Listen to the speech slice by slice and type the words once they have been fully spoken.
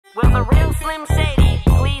Will the real Slim Shady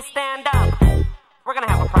please stand up? We're gonna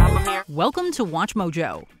have a problem here. Welcome to Watch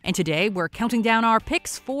Mojo, and today we're counting down our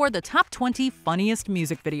picks for the top 20 funniest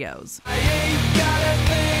music videos.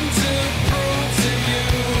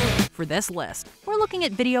 For this list, we're looking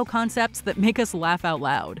at video concepts that make us laugh out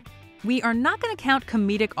loud. We are not going to count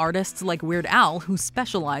comedic artists like Weird Al who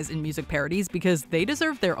specialize in music parodies because they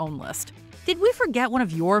deserve their own list. Did we forget one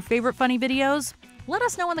of your favorite funny videos? Let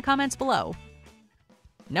us know in the comments below.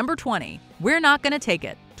 Number 20. We're Not Gonna Take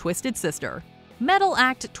It, Twisted Sister. Metal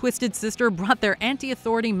act Twisted Sister brought their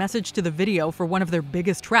anti-authority message to the video for one of their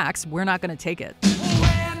biggest tracks, We're Not Gonna Take It.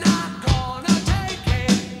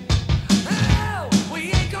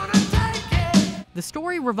 The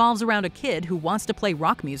story revolves around a kid who wants to play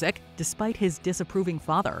rock music despite his disapproving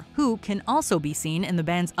father, who can also be seen in the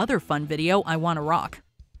band's other fun video, I Wanna Rock.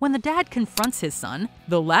 When the dad confronts his son,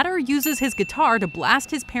 the latter uses his guitar to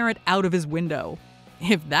blast his parent out of his window.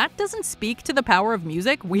 If that doesn't speak to the power of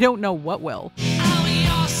music, we don't know what will.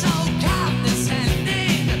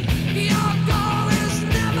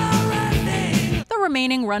 The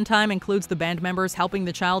remaining runtime includes the band members helping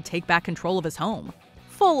the child take back control of his home.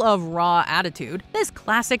 Full of raw attitude, this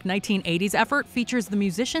classic 1980s effort features the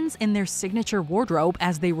musicians in their signature wardrobe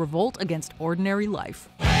as they revolt against ordinary life.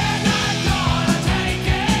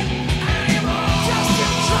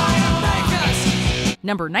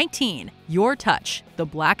 Number 19. Your Touch, The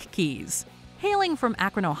Black Keys. Hailing from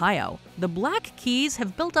Akron, Ohio, the Black Keys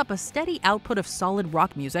have built up a steady output of solid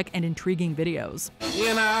rock music and intriguing videos.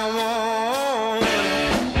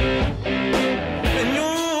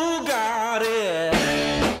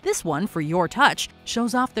 This one, For Your Touch,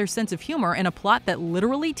 shows off their sense of humor in a plot that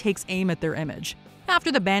literally takes aim at their image.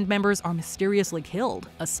 After the band members are mysteriously killed,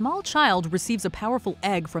 a small child receives a powerful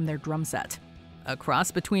egg from their drum set. A cross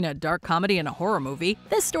between a dark comedy and a horror movie,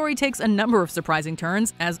 this story takes a number of surprising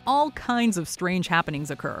turns as all kinds of strange happenings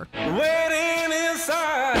occur. Waiting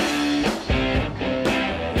inside,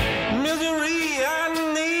 misery, I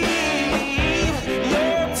need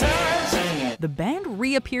your touch. The band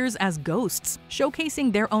reappears as ghosts,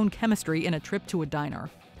 showcasing their own chemistry in a trip to a diner.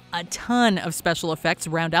 A ton of special effects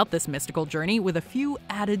round out this mystical journey with a few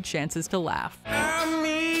added chances to laugh.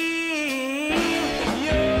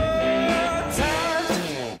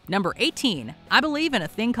 Number 18. I Believe in a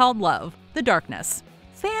Thing Called Love, The Darkness.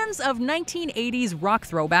 Fans of 1980s rock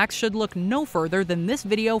throwbacks should look no further than this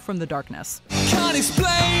video from The Darkness. Can't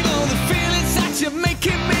explain all the feelings that you're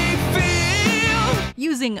making me feel.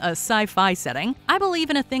 Using a sci-fi setting, I Believe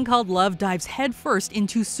in a Thing Called Love dives headfirst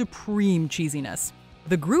into supreme cheesiness.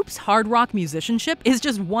 The group's hard rock musicianship is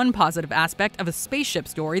just one positive aspect of a spaceship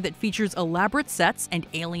story that features elaborate sets and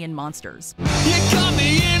alien monsters. You got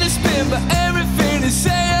me in a spin, but everything is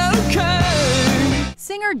okay.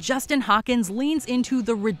 Singer Justin Hawkins leans into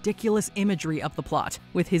the ridiculous imagery of the plot,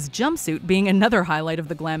 with his jumpsuit being another highlight of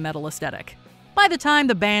the glam metal aesthetic. By the time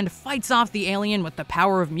the band fights off the alien with the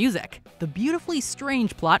power of music, the beautifully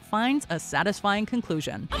strange plot finds a satisfying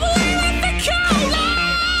conclusion.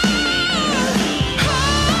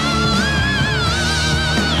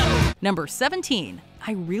 Number 17.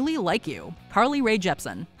 I Really Like You, Carly Rae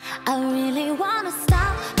Jepsen. I really wanna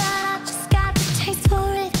stop, but I just got the taste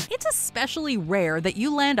for it. It's especially rare that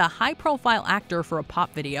you land a high-profile actor for a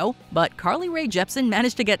pop video, but Carly Rae Jepsen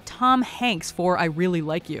managed to get Tom Hanks for I Really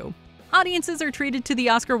Like You. Audiences are treated to the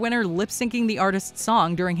Oscar winner lip-syncing the artist's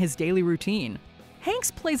song during his daily routine. Hanks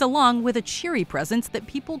plays along with a cheery presence that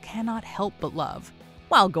people cannot help but love.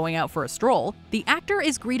 While going out for a stroll, the actor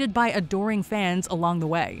is greeted by adoring fans along the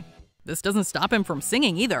way. This doesn't stop him from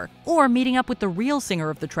singing either, or meeting up with the real singer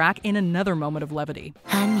of the track in another moment of levity.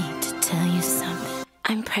 I need to tell you something.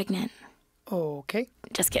 I'm pregnant. Okay.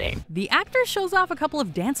 Just kidding. The actor shows off a couple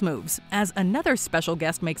of dance moves, as another special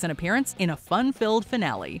guest makes an appearance in a fun-filled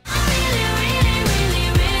finale.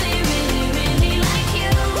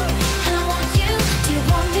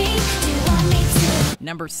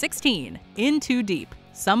 Number 16. In Too Deep,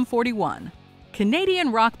 Sum 41.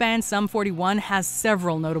 Canadian rock band Sum 41 has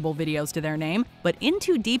several notable videos to their name, but In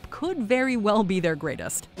Too Deep could very well be their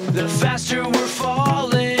greatest. The faster we're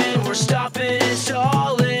falling, we're stopping and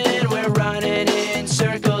stalling, we're running in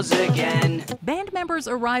circles again. Band members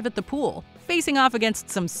arrive at the pool, facing off against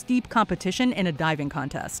some steep competition in a diving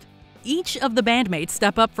contest. Each of the bandmates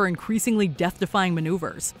step up for increasingly death-defying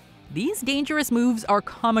maneuvers. These dangerous moves are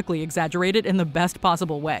comically exaggerated in the best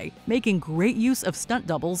possible way, making great use of stunt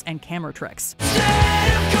doubles and camera tricks.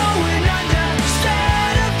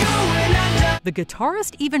 The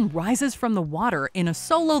guitarist even rises from the water in a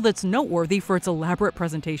solo that's noteworthy for its elaborate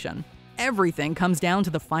presentation. Everything comes down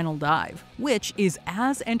to the final dive, which is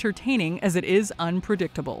as entertaining as it is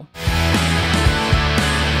unpredictable.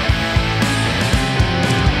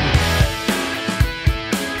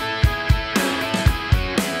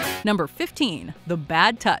 Number 15. The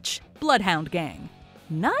Bad Touch Bloodhound Gang.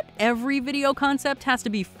 Not every video concept has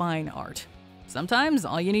to be fine art. Sometimes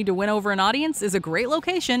all you need to win over an audience is a great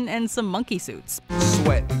location and some monkey suits.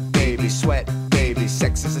 Sweat, baby,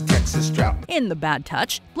 sex is a Texas drought. In The Bad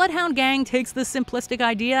Touch, Bloodhound Gang takes this simplistic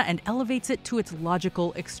idea and elevates it to its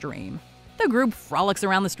logical extreme. The group frolics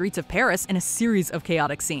around the streets of Paris in a series of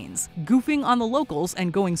chaotic scenes, goofing on the locals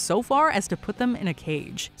and going so far as to put them in a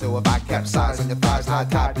cage. So if I capsize on your thighs, high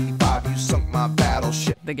tide, B5, you sunk my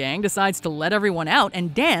battleship. The gang decides to let everyone out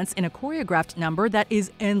and dance in a choreographed number that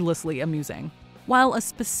is endlessly amusing. While a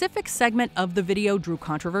specific segment of the video drew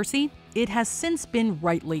controversy, it has since been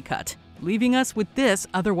rightly cut, leaving us with this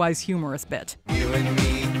otherwise humorous bit. You and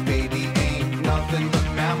me, baby, ain't nothing but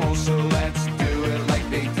mammals, so let's do it like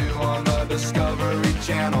they do on the Discovery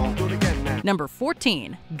Channel. Do it again now. Number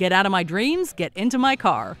 14. Get Out of My Dreams, Get Into My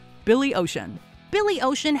Car. Billy Ocean. Billy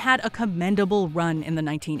Ocean had a commendable run in the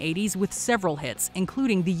 1980s with several hits,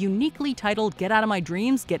 including the uniquely titled Get Out of My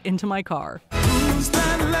Dreams, Get Into My Car. Who's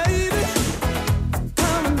that lady?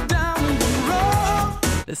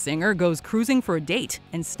 The singer goes cruising for a date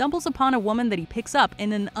and stumbles upon a woman that he picks up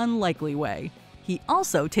in an unlikely way. He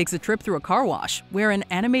also takes a trip through a car wash, where an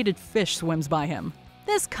animated fish swims by him.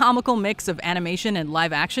 This comical mix of animation and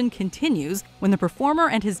live action continues when the performer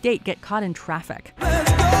and his date get caught in traffic.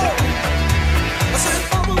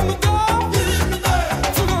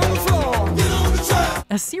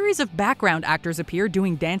 A series of background actors appear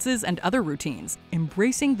doing dances and other routines,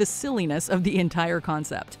 embracing the silliness of the entire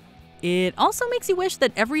concept. It also makes you wish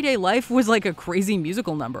that everyday life was like a crazy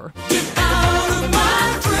musical number. Get out of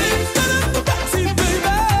my dreams, get in the backseat, baby.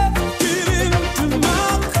 Get into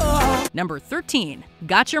my car. Number 13.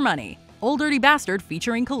 Got Your Money. Old Dirty Bastard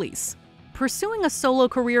featuring Khalees. Pursuing a solo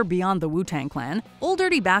career beyond the Wu-Tang Clan, Old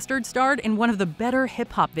Dirty Bastard starred in one of the better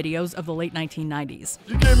hip-hop videos of the late 1990s.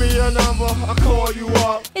 You give me your number, I'll call you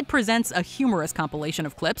up. It presents a humorous compilation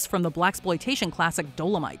of clips from the blaxploitation classic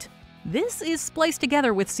Dolomite. This is spliced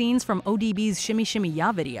together with scenes from ODB's Shimmy Shimmy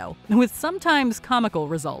Ya video, with sometimes comical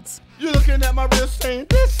results. You're looking at my wrist saying,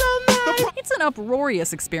 this so nice. It's an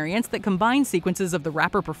uproarious experience that combines sequences of the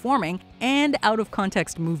rapper performing and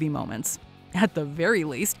out-of-context movie moments. At the very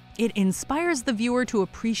least, it inspires the viewer to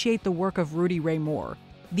appreciate the work of Rudy Ray Moore.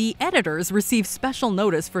 The editors receive special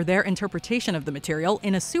notice for their interpretation of the material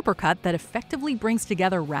in a supercut that effectively brings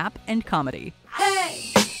together rap and comedy.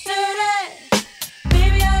 Hey, dirty,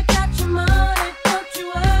 baby, I got your money, don't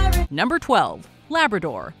you worry. Number 12.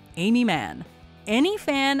 Labrador. Amy Mann. Any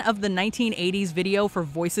fan of the 1980s video for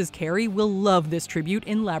Voices Carry will love this tribute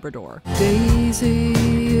in Labrador. Daisy,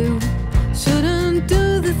 you shouldn't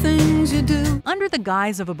do the things you do. Under the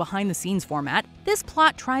guise of a behind-the-scenes format, this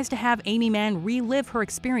plot tries to have Amy Mann relive her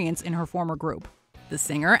experience in her former group. The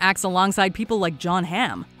singer acts alongside people like John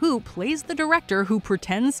Hamm, who plays the director who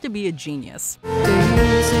pretends to be a genius.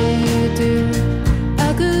 Daisy, dear,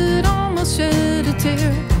 I could almost shed a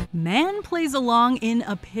tear. Mann plays along in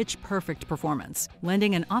a pitch-perfect performance,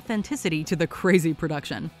 lending an authenticity to the crazy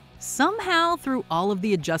production. Somehow, through all of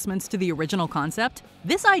the adjustments to the original concept,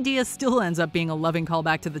 this idea still ends up being a loving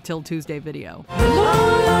callback to the Till Tuesday video.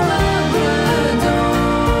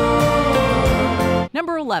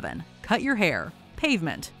 Number 11. Cut Your Hair.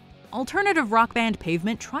 Pavement. Alternative rock band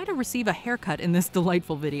Pavement try to receive a haircut in this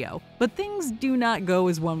delightful video, but things do not go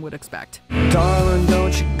as one would expect. Darling,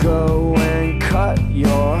 don't you go and cut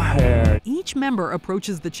your hair. Each member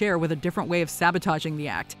approaches the chair with a different way of sabotaging the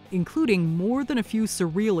act, including more than a few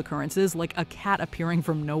surreal occurrences like a cat appearing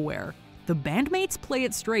from nowhere. The bandmates play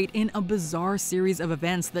it straight in a bizarre series of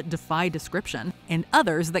events that defy description, and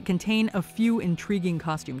others that contain a few intriguing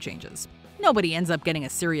costume changes. Nobody ends up getting a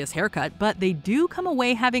serious haircut, but they do come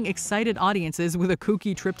away having excited audiences with a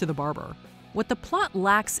kooky trip to the barber. What the plot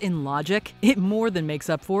lacks in logic, it more than makes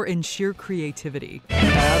up for in sheer creativity.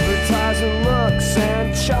 Advertising looks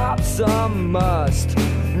and chops a must.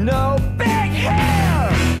 No big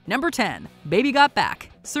hair. Number 10. Baby Got Back.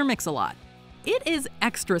 Sir Mix-a-Lot. It is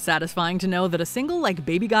extra satisfying to know that a single like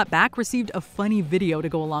Baby Got Back received a funny video to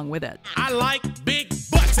go along with it. I like big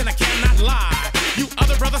butts and I cannot lie. You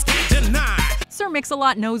other brothers can't deny. Sir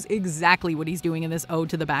Mix-a-Lot knows exactly what he's doing in this ode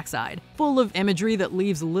to the backside, full of imagery that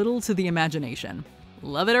leaves little to the imagination.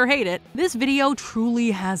 Love it or hate it, this video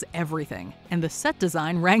truly has everything, and the set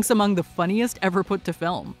design ranks among the funniest ever put to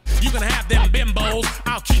film. You can have them bimbos.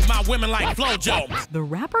 I'll keep my women like Flojo. The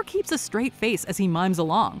rapper keeps a straight face as he mimes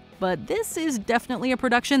along, but this is definitely a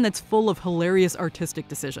production that's full of hilarious artistic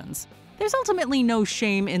decisions. There's ultimately no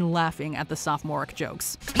shame in laughing at the sophomoric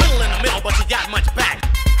jokes. Little in the middle, but you got much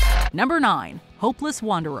back. Number 9. Hopeless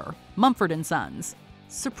Wanderer, Mumford & Sons.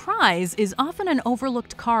 Surprise is often an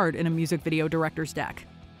overlooked card in a music video director's deck.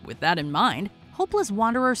 With that in mind, Hopeless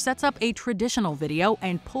Wanderer sets up a traditional video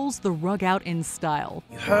and pulls the rug out in style.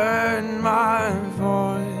 You heard my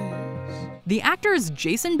voice. The actors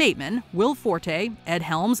Jason Bateman, Will Forte, Ed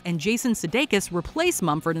Helms, and Jason Sudeikis replace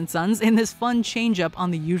Mumford & Sons in this fun change-up on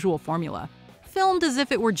the usual formula. Filmed as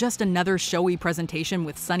if it were just another showy presentation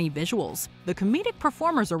with sunny visuals, the comedic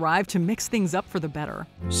performers arrive to mix things up for the better.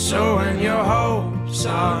 So when your hopes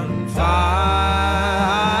on fire.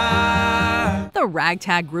 The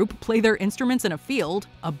ragtag group play their instruments in a field,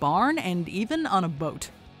 a barn, and even on a boat.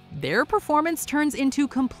 Their performance turns into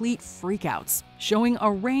complete freakouts, showing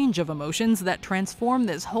a range of emotions that transform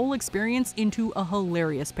this whole experience into a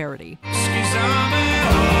hilarious parody.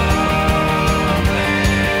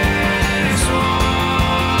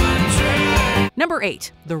 Number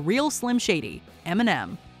 8. The Real Slim Shady,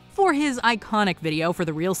 Eminem. For his iconic video for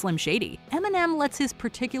The Real Slim Shady, Eminem lets his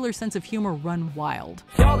particular sense of humor run wild.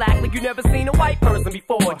 Y'all act like you never seen a white person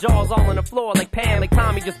before. Jaws all on the floor like Pam, like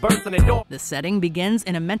Tommy just burst in the door. The setting begins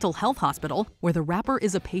in a mental health hospital where the rapper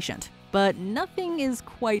is a patient, but nothing is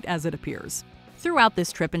quite as it appears. Throughout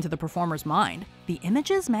this trip into the performer's mind, the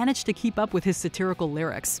images manage to keep up with his satirical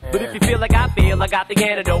lyrics. But if you feel like I feel, I got the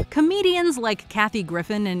antidote. Comedians like Kathy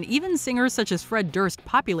Griffin and even singers such as Fred Durst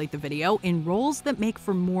populate the video in roles that make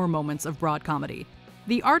for more moments of broad comedy.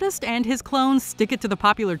 The artist and his clones stick it to the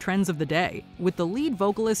popular trends of the day, with the lead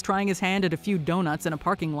vocalist trying his hand at a few donuts in a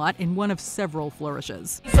parking lot in one of several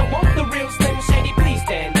flourishes. So won't the real Slim Shady please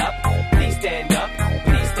stand up? Please stand up.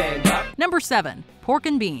 Please stand up. Number 7. Pork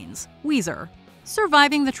and Beans, Weezer.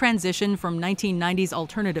 Surviving the transition from 1990s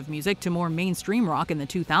alternative music to more mainstream rock in the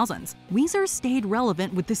 2000s, Weezer stayed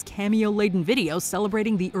relevant with this cameo-laden video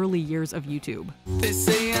celebrating the early years of YouTube. They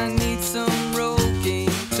say I need some Rogaine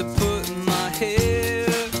to put in my hair.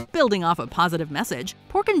 Building off a positive message,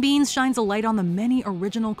 Pork and Beans shines a light on the many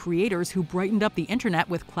original creators who brightened up the internet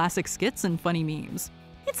with classic skits and funny memes.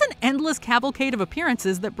 It's an endless cavalcade of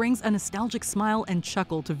appearances that brings a nostalgic smile and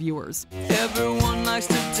chuckle to viewers. Everyone likes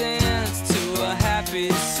to dance to a happy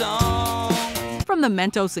song. From the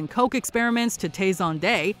Mentos and Coke experiments to Tays on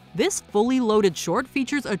Day, this fully loaded short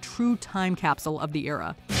features a true time capsule of the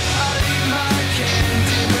era.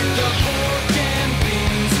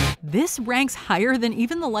 This ranks higher than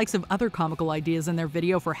even the likes of other comical ideas in their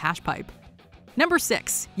video for Hash Pipe. Number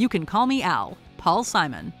 6. You Can Call Me Al, Paul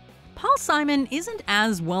Simon. Paul Simon isn't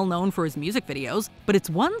as well known for his music videos, but it's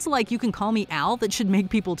ones like You Can Call Me Al that should make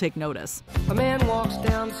people take notice. A man walks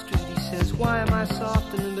down the street, he says, why am I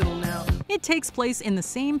soft in the middle now? It takes place in the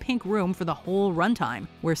same pink room for the whole runtime,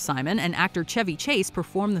 where Simon and actor Chevy Chase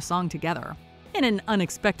perform the song together. In an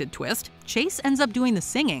unexpected twist, Chase ends up doing the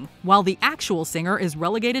singing, while the actual singer is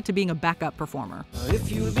relegated to being a backup performer.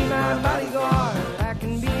 If you'll be my bodyguard, I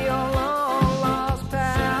can be your long-lost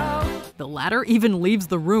pal. The latter even leaves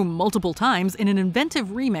the room multiple times in an inventive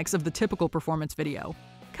remix of the typical performance video.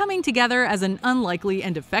 Coming together as an unlikely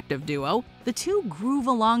and effective duo, the two groove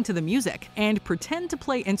along to the music and pretend to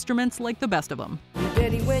play instruments like the best of them.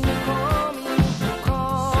 Daddy, when you call me out,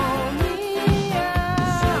 call me, na,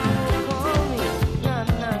 na,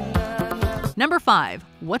 na, na. Number 5.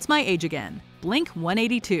 What's My Age Again? Blink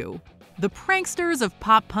 182. The pranksters of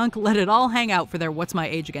pop punk let it all hang out for their What's My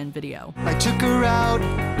Age Again video. I took her out,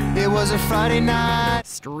 it was a Friday night.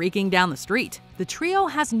 Streaking down the street, the trio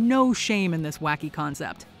has no shame in this wacky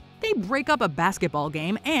concept. They break up a basketball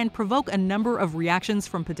game and provoke a number of reactions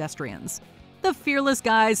from pedestrians. The fearless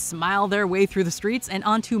guys smile their way through the streets and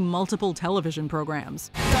onto multiple television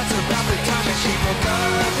programs. That's about the time that she broke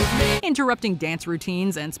up with me. Interrupting dance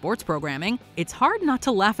routines and sports programming, it's hard not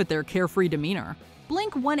to laugh at their carefree demeanor.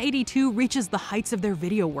 Blink 182 reaches the heights of their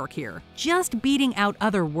video work here, just beating out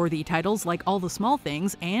other worthy titles like All the Small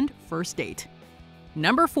Things and First Date.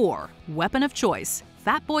 Number 4. Weapon of Choice,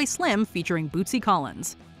 Fatboy Slim featuring Bootsy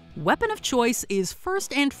Collins. Weapon of Choice is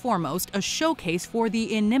first and foremost a showcase for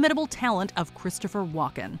the inimitable talent of Christopher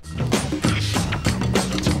Walken.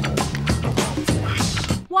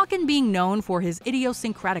 Walken being known for his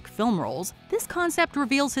idiosyncratic film roles, this concept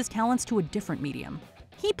reveals his talents to a different medium.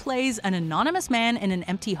 He plays an anonymous man in an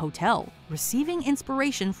empty hotel, receiving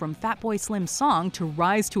inspiration from Fatboy Slim's song to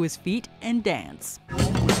rise to his feet and dance.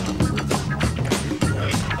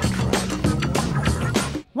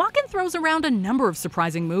 Walken throws around a number of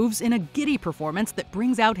surprising moves in a giddy performance that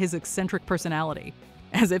brings out his eccentric personality.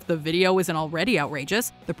 As if the video isn't already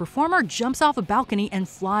outrageous, the performer jumps off a balcony and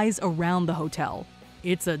flies around the hotel.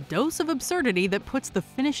 It's a dose of absurdity that puts the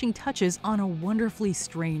finishing touches on a wonderfully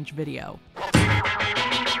strange video.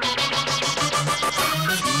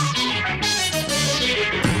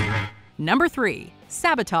 Number 3.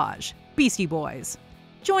 Sabotage, Beastie Boys.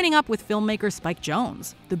 Joining up with filmmaker Spike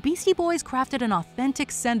Jonze, the Beastie Boys crafted an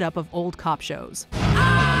authentic send-up of old cop shows.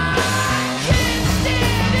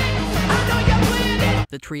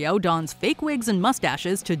 The trio dons fake wigs and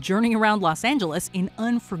mustaches to journey around Los Angeles in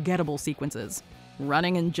unforgettable sequences.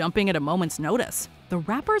 Running and jumping at a moment's notice, the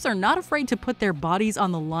rappers are not afraid to put their bodies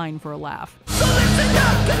on the line for a laugh. So listen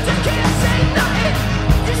up, 'cause you can't say nothing.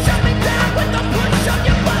 You shut me down with the push on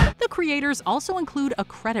your butt. The creators also include a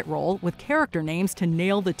credit roll with character names to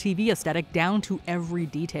nail the TV aesthetic down to every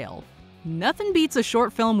detail. Nothing beats a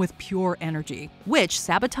short film with pure energy, which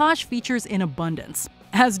Sabotage features in abundance,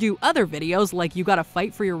 as do other videos like You Gotta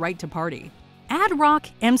Fight for Your Right to Party. Ad Rock,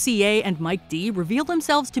 MCA, and Mike D reveal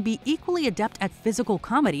themselves to be equally adept at physical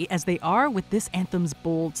comedy as they are with this anthem's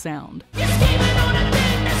bold sound.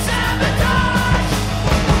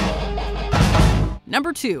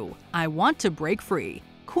 Number 2. I Want to Break Free,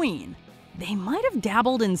 Queen. They might have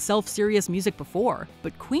dabbled in self-serious music before,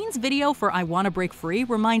 but Queen's video for I Want to Break Free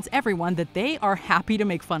reminds everyone that they are happy to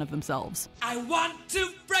make fun of themselves. I want to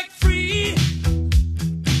break free.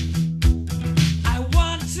 I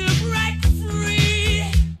want to break free.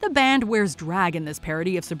 The band wears drag in this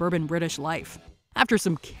parody of suburban British life. After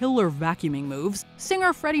some killer vacuuming moves,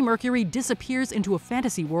 singer Freddie Mercury disappears into a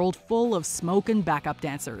fantasy world full of smoke and backup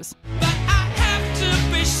dancers. But I have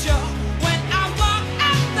to be sure when I walk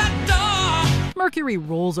out the door. Mercury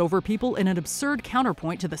rolls over people in an absurd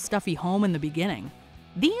counterpoint to the stuffy home in the beginning.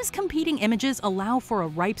 These competing images allow for a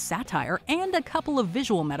ripe satire and a couple of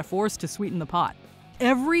visual metaphors to sweeten the pot.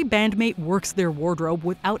 Every bandmate works their wardrobe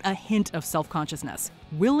without a hint of self-consciousness,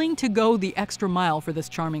 willing to go the extra mile for this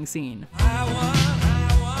charming scene.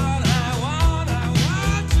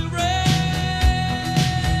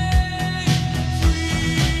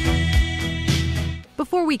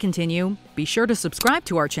 Before we continue, be sure to subscribe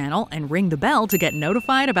to our channel and ring the bell to get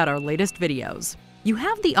notified about our latest videos. You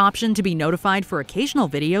have the option to be notified for occasional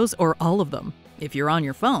videos or all of them. If you're on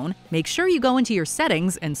your phone, make sure you go into your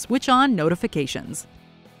settings and switch on notifications.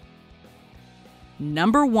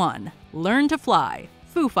 Number 1. Learn to Fly,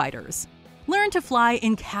 Foo Fighters. Learn to Fly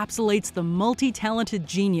encapsulates the multi-talented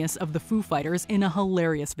genius of the Foo Fighters in a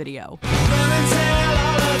hilarious video.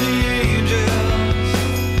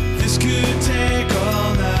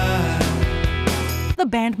 The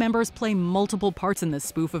band members play multiple parts in this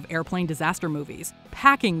spoof of airplane disaster movies,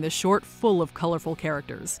 packing the short full of colorful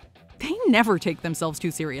characters. They never take themselves too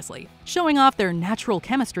seriously, showing off their natural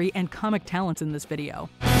chemistry and comic talents in this video.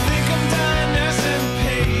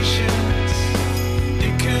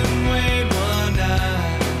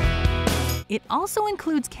 It also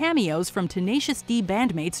includes cameos from Tenacious D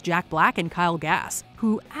bandmates Jack Black and Kyle Gass,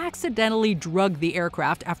 who accidentally drugged the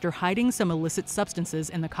aircraft after hiding some illicit substances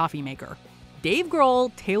in the coffee maker. Dave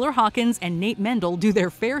Grohl, Taylor Hawkins, and Nate Mendel do their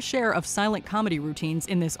fair share of silent comedy routines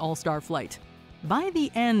in this all-star flight. By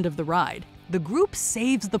the end of the ride, the group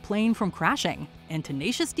saves the plane from crashing, and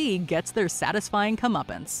Tenacious D gets their satisfying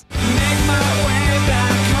comeuppance.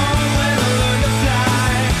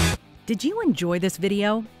 Did you enjoy this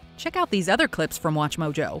video? Check out these other clips from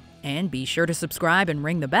WatchMojo, and be sure to subscribe and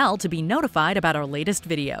ring the bell to be notified about our latest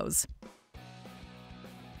videos.